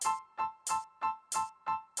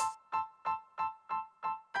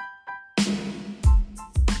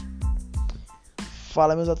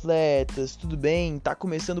Fala, meus atletas, tudo bem? Tá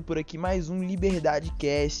começando por aqui mais um Liberdade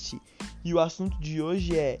Cast e o assunto de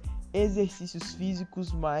hoje é exercícios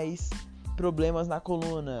físicos mais problemas na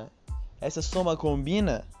coluna. Essa soma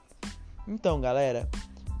combina? Então, galera,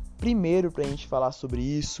 primeiro pra gente falar sobre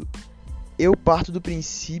isso, eu parto do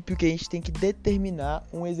princípio que a gente tem que determinar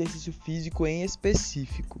um exercício físico em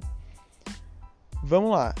específico.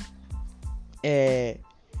 Vamos lá.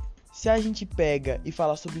 Se a gente pega e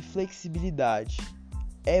fala sobre flexibilidade,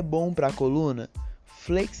 é bom para a coluna?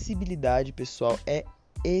 Flexibilidade, pessoal, é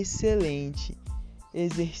excelente.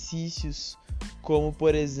 Exercícios como,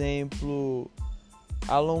 por exemplo,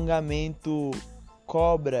 alongamento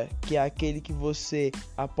cobra, que é aquele que você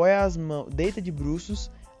apoia as mãos, deita de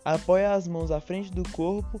bruços, apoia as mãos à frente do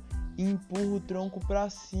corpo e empurra o tronco para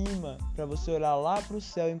cima, para você olhar lá para o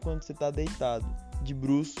céu enquanto você está deitado, de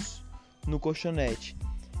bruços no colchonete.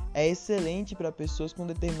 É excelente para pessoas com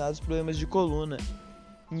determinados problemas de coluna.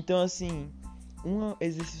 Então, assim, um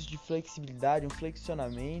exercício de flexibilidade, um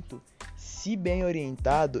flexionamento, se bem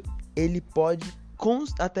orientado, ele pode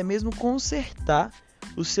até mesmo consertar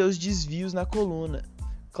os seus desvios na coluna.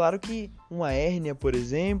 Claro que uma hérnia, por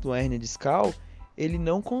exemplo, uma hérnia discal, ele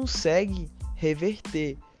não consegue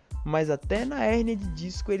reverter, mas até na hérnia de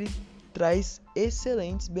disco ele traz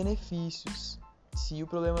excelentes benefícios, se o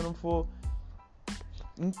problema não for...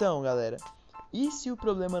 Então, galera, e se o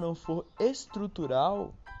problema não for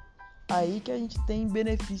estrutural, aí que a gente tem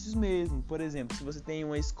benefícios mesmo. Por exemplo, se você tem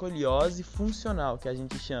uma escoliose funcional, que a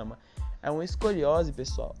gente chama, é uma escoliose,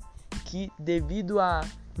 pessoal, que devido a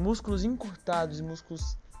músculos encurtados e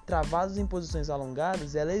músculos travados em posições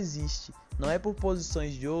alongadas, ela existe. Não é por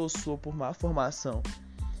posições de osso ou por má formação.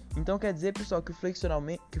 Então quer dizer, pessoal, que o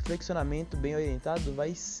flexionamento bem orientado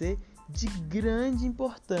vai ser de grande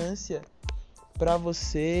importância para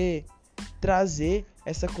você trazer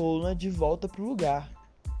essa coluna de volta para o lugar.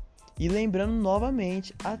 E lembrando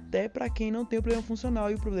novamente, até para quem não tem o problema funcional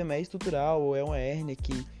e o problema é estrutural ou é uma hérnia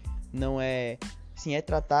que não é, sim, é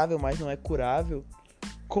tratável, mas não é curável,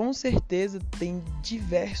 com certeza tem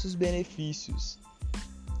diversos benefícios.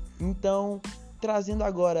 Então, trazendo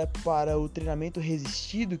agora para o treinamento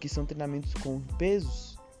resistido, que são treinamentos com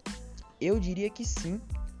pesos, eu diria que sim,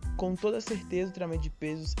 com toda certeza o treinamento de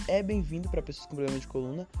pesos é bem-vindo para pessoas com problema de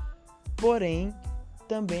coluna, porém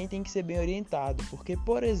também tem que ser bem orientado, porque,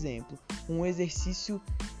 por exemplo, um exercício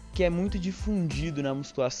que é muito difundido na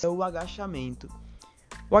musculação é o agachamento.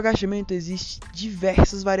 O agachamento existe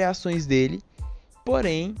diversas variações dele,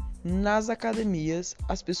 porém, nas academias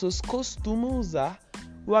as pessoas costumam usar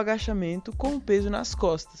o agachamento com o peso nas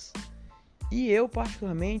costas. E eu,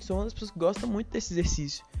 particularmente, sou uma das pessoas que gosta muito desse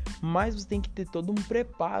exercício, mas você tem que ter todo um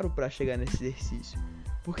preparo para chegar nesse exercício.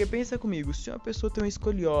 Porque pensa comigo, se uma pessoa tem uma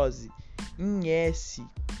escoliose em S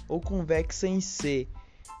ou convexa em C,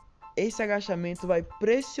 esse agachamento vai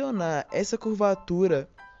pressionar essa curvatura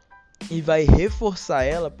e vai reforçar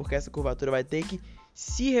ela, porque essa curvatura vai ter que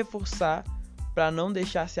se reforçar para não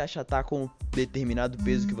deixar se achatar com determinado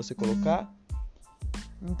peso que você colocar.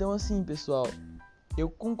 Então, assim, pessoal, eu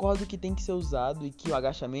concordo que tem que ser usado e que o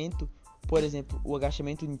agachamento, por exemplo, o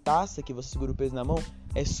agachamento em taça, que você segura o peso na mão,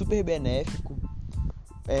 é super benéfico,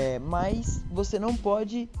 mas você não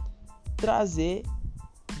pode trazer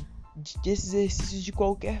esses exercícios de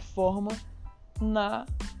qualquer forma na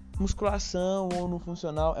musculação ou no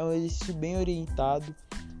funcional. É um exercício bem orientado.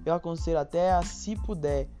 Eu aconselho até a, se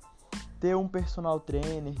puder, ter um personal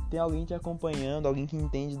trainer, ter alguém te acompanhando, alguém que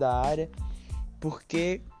entende da área,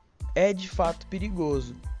 porque é de fato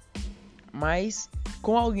perigoso. Mas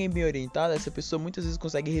com alguém bem orientado, essa pessoa muitas vezes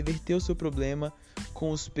consegue reverter o seu problema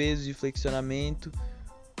com os pesos de flexionamento,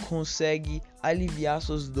 consegue aliviar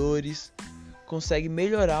suas dores, consegue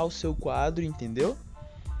melhorar o seu quadro, entendeu?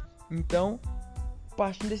 Então,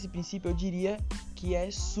 partindo desse princípio, eu diria que é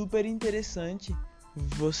super interessante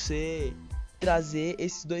você trazer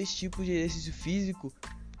esses dois tipos de exercício físico,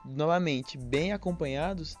 novamente, bem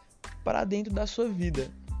acompanhados, para dentro da sua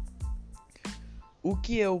vida. O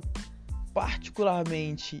que eu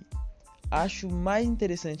particularmente acho mais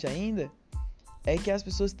interessante ainda é que as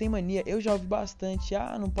pessoas têm mania, eu já ouvi bastante,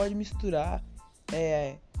 não pode misturar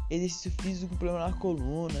exercício físico com problema na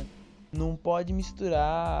coluna, não pode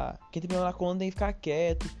misturar, quem tem problema na coluna tem que ficar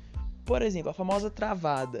quieto. Por exemplo, a famosa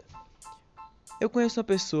travada. Eu conheço uma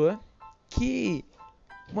pessoa que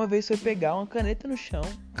uma vez foi pegar uma caneta no chão,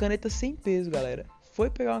 caneta sem peso, galera, foi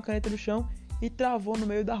pegar uma caneta no chão e travou no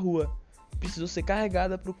meio da rua. Precisou ser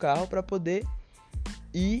carregada para o carro para poder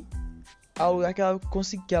ir ao lugar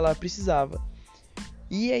que ela precisava.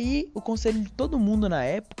 E aí o conselho de todo mundo na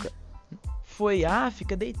época foi,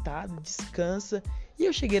 fica deitado, descansa E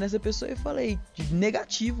eu cheguei nessa pessoa e falei, de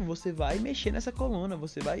negativo, você vai mexer nessa coluna,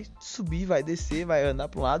 você vai subir, vai descer, vai andar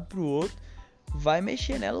para um lado, para o outro, vai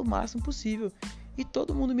mexer nela o máximo possível. E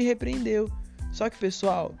todo mundo me repreendeu. Só que,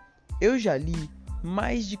 pessoal, eu já li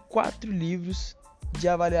mais de 4 livros de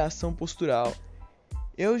avaliação postural.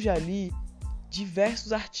 Eu já li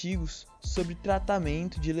diversos artigos sobre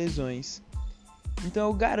tratamento de lesões. Então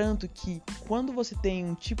eu garanto que quando você tem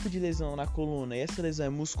um tipo de lesão na coluna e essa lesão é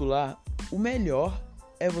muscular, o melhor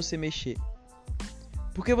é você mexer.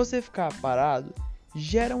 Porque você ficar parado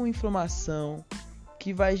gera uma inflamação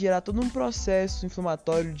que vai gerar todo um processo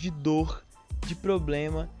inflamatório de dor, de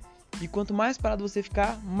problema. E quanto mais parado você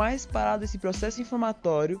ficar, mais parado esse processo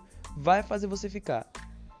inflamatório vai fazer você ficar.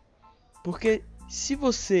 Porque se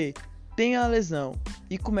você tem a lesão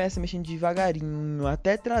e começa mexendo devagarinho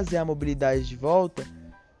até trazer a mobilidade de volta,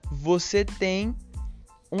 você tem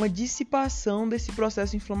uma dissipação desse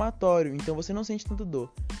processo inflamatório, então você não sente tanta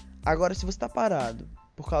dor. Agora, se você está parado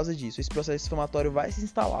por causa disso, esse processo inflamatório vai se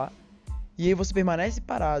instalar e aí você permanece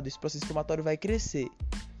parado, esse processo inflamatório vai crescer.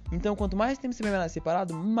 Então, quanto mais tempo você permanecer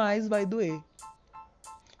parado, mais vai doer.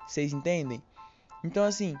 Vocês entendem? Então,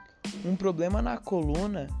 assim, um problema na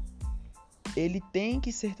coluna, ele tem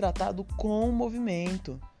que ser tratado com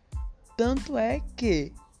movimento. Tanto é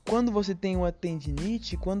que quando você tem uma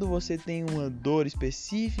tendinite, quando você tem uma dor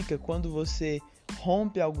específica, quando você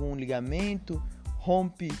rompe algum ligamento,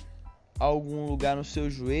 rompe algum lugar no seu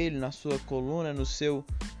joelho, na sua coluna, no seu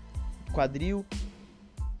quadril,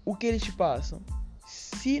 o que eles te passam?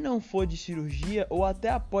 Se não for de cirurgia ou até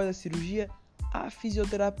após a cirurgia, a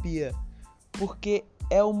fisioterapia. Porque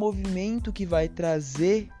é o movimento que vai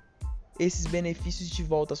trazer esses benefícios de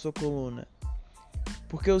volta à sua coluna.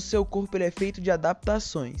 Porque o seu corpo ele é feito de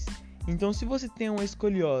adaptações. Então, se você tem uma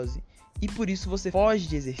escoliose e por isso você foge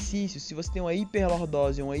de exercícios, se você tem uma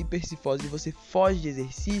hiperlordose ou uma hipercifose e você foge de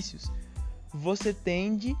exercícios, você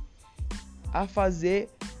tende a fazer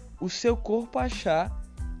o seu corpo achar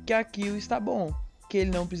que aquilo está bom, que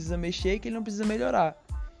ele não precisa mexer, que ele não precisa melhorar.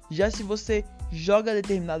 Já se você joga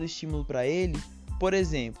determinado estímulo para ele, por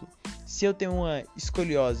exemplo, se eu tenho uma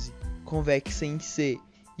escoliose convexa em C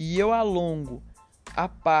e eu alongo a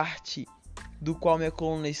parte do qual minha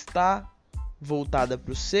coluna está voltada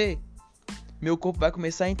para o C, meu corpo vai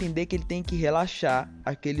começar a entender que ele tem que relaxar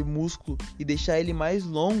aquele músculo e deixar ele mais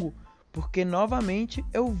longo, porque novamente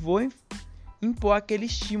eu vou impor aquele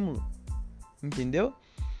estímulo, entendeu?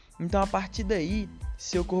 Então a partir daí,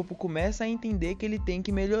 seu corpo começa a entender que ele tem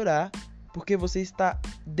que melhorar, porque você está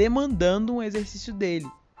demandando um exercício dele.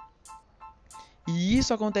 E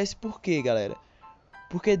isso acontece por quê, galera?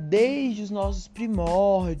 Porque desde os nossos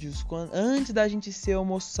primórdios, antes da gente ser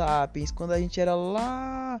Homo sapiens, quando a gente era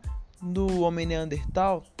lá no Homem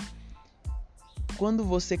Neandertal, quando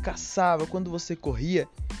você caçava, quando você corria,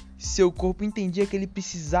 seu corpo entendia que ele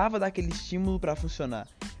precisava daquele estímulo para funcionar.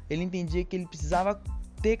 Ele entendia que ele precisava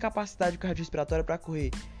ter capacidade cardiorrespiratória para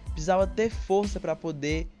correr, precisava ter força para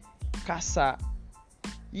poder caçar.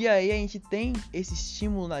 E aí a gente tem esse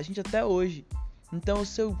estímulo na gente até hoje. Então o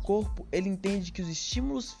seu corpo, ele entende que os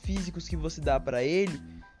estímulos físicos que você dá para ele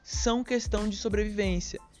são questão de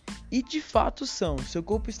sobrevivência. E de fato são, seu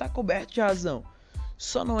corpo está coberto de razão.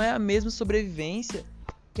 Só não é a mesma sobrevivência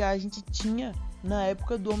que a gente tinha na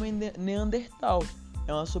época do Homem Neandertal.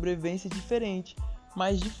 É uma sobrevivência diferente,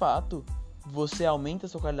 mas de fato você aumenta a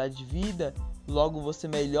sua qualidade de vida, logo você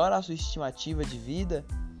melhora a sua estimativa de vida,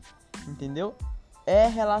 entendeu? É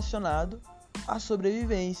relacionado à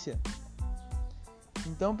sobrevivência.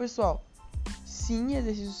 Então, pessoal, sim,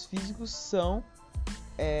 exercícios físicos são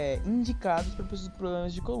indicados para pessoas com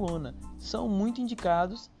problemas de coluna. São muito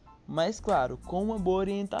indicados, mas claro, com uma boa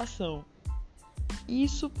orientação.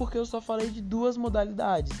 Isso porque eu só falei de 2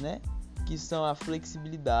 modalidades, né? Que são a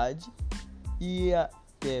flexibilidade e a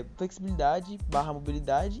flexibilidade /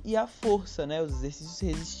 mobilidade e a força, né? Os exercícios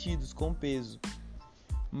resistidos com peso.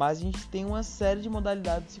 Mas a gente tem uma série de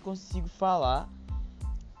modalidades que consigo falar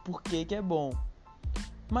por que é bom.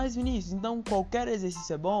 Mas Vinícius, então qualquer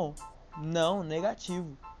exercício é bom? Não,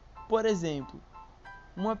 negativo. Por exemplo,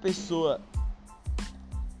 uma pessoa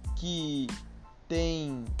que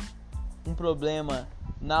tem um problema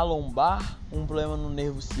na lombar, um problema no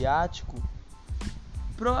nervo ciático,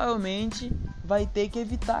 provavelmente vai ter que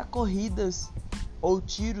evitar corridas ou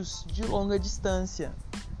tiros de longa distância.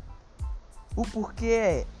 O porquê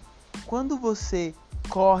é, quando você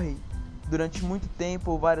corre durante muito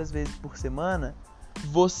tempo ou várias vezes por semana,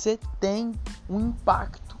 você tem um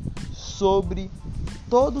impacto sobre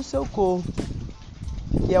todo o seu corpo,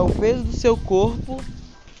 que é o peso do seu corpo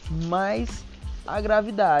mais a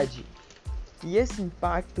gravidade. E esse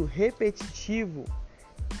impacto repetitivo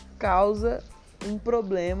causa um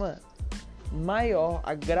problema maior,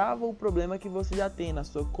 agrava o problema que você já tem na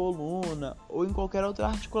sua coluna ou em qualquer outra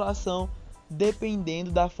articulação,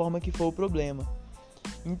 dependendo da forma que for o problema.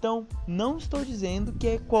 Então, não estou dizendo que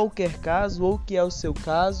é qualquer caso ou que é o seu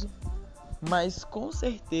caso, mas com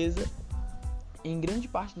certeza, em grande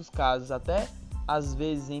parte dos casos, até às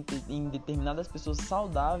vezes em determinadas pessoas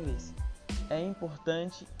saudáveis, é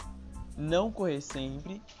importante não correr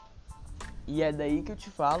sempre. E é daí que eu te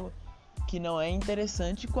falo que não é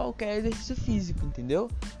interessante qualquer exercício físico, entendeu?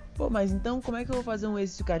 Pô, mas então como é que eu vou fazer um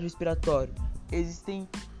exercício cardiorrespiratório? Existem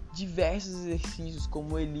diversos exercícios,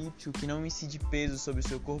 como o elíptico, que não incide peso sobre o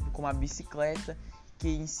seu corpo, como a bicicleta, que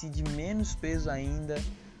incide menos peso ainda,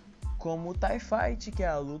 como o Thai Fight, que é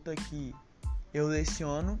a luta que eu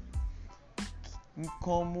leciono,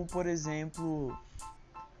 como, por exemplo,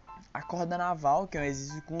 a corda naval, que é um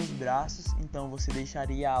exercício com os braços. Então você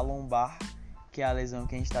deixaria a lombar, que é a lesão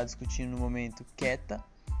que a gente está discutindo no momento, quieta,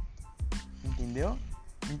 entendeu?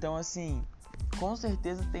 Então, assim, com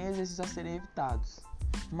certeza tem exercícios a serem evitados,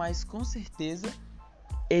 mas com certeza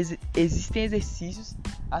existem exercícios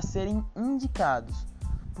a serem indicados,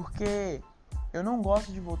 porque eu não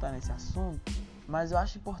gosto de voltar nesse assunto, mas eu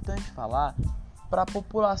acho importante falar para a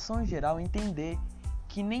população em geral entender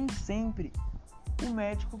que nem sempre o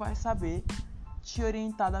médico vai saber te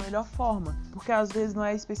orientar da melhor forma, porque às vezes não é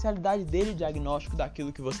a especialidade dele o diagnóstico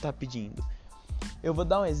daquilo que você está pedindo. Eu vou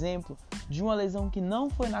dar um exemplo de uma lesão que não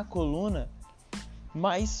foi na coluna,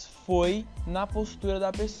 mas foi na postura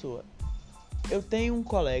da pessoa. Eu tenho um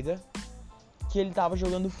colega que ele estava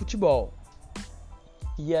jogando futebol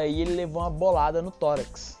e aí ele levou uma bolada no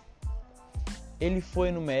tórax. Ele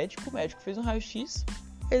foi no médico, o médico fez um raio-x,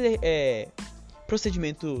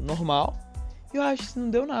 procedimento normal, e o raio-x não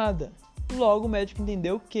deu nada. Logo o médico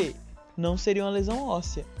entendeu que não seria uma lesão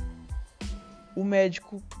óssea. O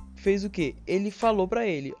médico fez o quê? Ele falou para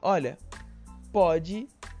ele: olha, pode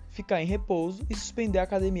ficar em repouso e suspender a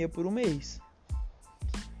academia por um mês.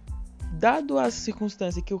 Dado a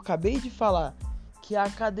circunstância que eu acabei de falar, que a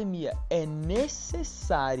academia é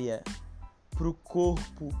necessária para o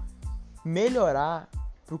corpo melhorar,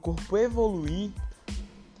 para o corpo evoluir,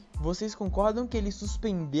 vocês concordam que ele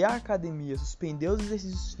suspender a academia, suspender os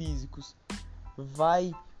exercícios físicos,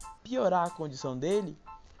 vai piorar a condição dele?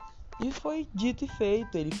 E foi dito e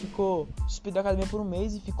feito. Ele suspendeu a academia por um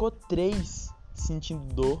mês e ficou 3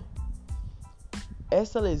 sentindo dor.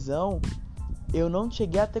 Essa lesão, eu não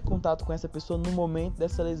cheguei a ter contato com essa pessoa no momento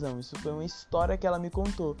dessa lesão. Isso foi uma história que ela me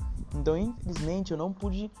contou. Então, infelizmente, eu não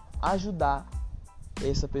pude ajudar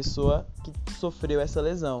essa pessoa que sofreu essa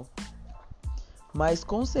lesão. Mas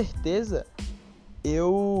com certeza,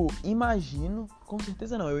 eu imagino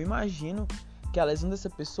que a lesão dessa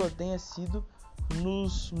pessoa tenha sido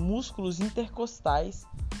nos músculos intercostais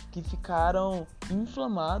que ficaram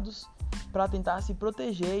inflamados para tentar se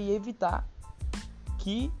proteger e evitar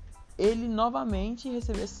que ele novamente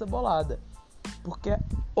recebesse essa bolada. Porque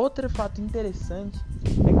outro fato interessante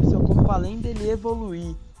é que o seu corpo, além dele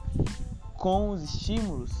evoluir com os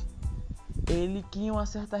estímulos, ele cria uma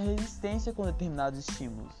certa resistência com determinados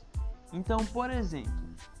estímulos. Então, por exemplo,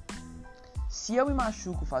 se eu me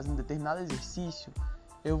machuco fazendo determinado exercício,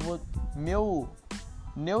 meu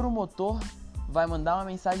neuromotor vai mandar uma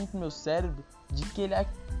mensagem para o meu cérebro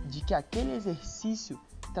de que aquele exercício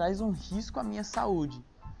traz um risco à minha saúde.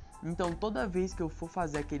 Então, toda vez que eu for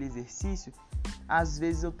fazer aquele exercício, às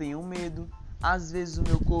vezes eu tenho medo, às vezes o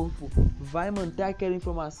meu corpo vai manter aquela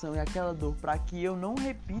informação e aquela dor para que eu não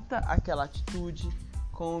repita aquela atitude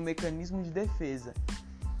com um mecanismo de defesa.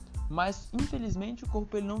 Mas, infelizmente, o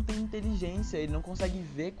corpo ele não tem inteligência, ele não consegue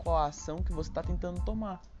ver qual a ação que você está tentando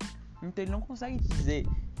tomar. Então, ele não consegue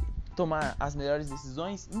tomar as melhores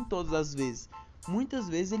decisões em todas as vezes. Muitas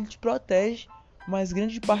vezes ele te protege, mas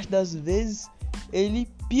grande parte das vezes ele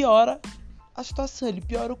piora a situação, ele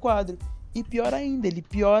piora o quadro. E pior ainda, ele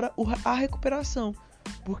piora a recuperação.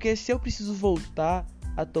 Porque se eu preciso voltar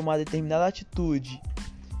a tomar determinada atitude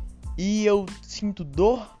e eu sinto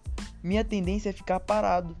dor, minha tendência é ficar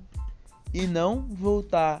parado e não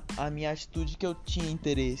voltar à minha atitude que eu tinha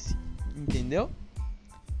interesse, entendeu?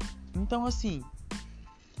 Então, assim,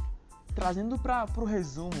 trazendo para o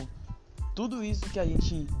resumo tudo isso que a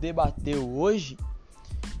gente debateu hoje,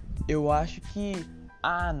 eu acho que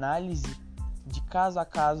a análise de caso a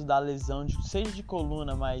caso da lesão, seja de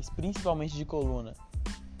coluna, mas principalmente de coluna,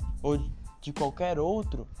 ou de qualquer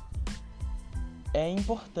outro, é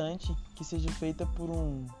importante que seja feita por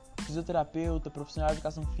um fisioterapeuta, profissional de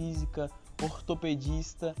educação física,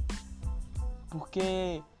 ortopedista,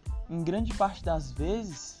 porque em grande parte das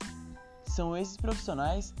vezes são esses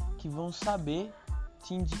profissionais que vão saber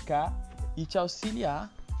te indicar e te auxiliar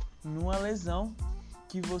numa lesão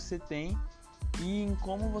que você tem e em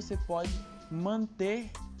como você pode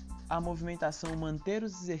manter a movimentação, manter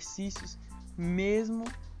os exercícios mesmo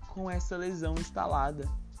com essa lesão instalada,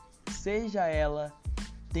 seja ela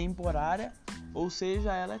temporária ou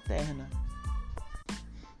seja ela eterna.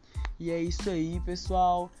 E é isso aí,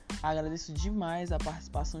 pessoal. Agradeço demais a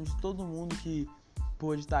participação de todo mundo que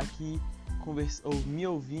pôde estar aqui me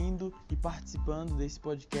ouvindo e participando desse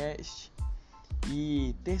podcast.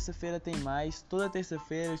 E terça-feira tem mais. Toda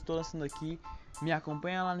terça-feira eu estou lançando aqui. Me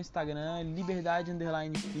acompanha lá no Instagram,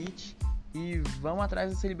 liberdade_fit. E vamos atrás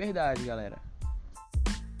dessa liberdade, galera.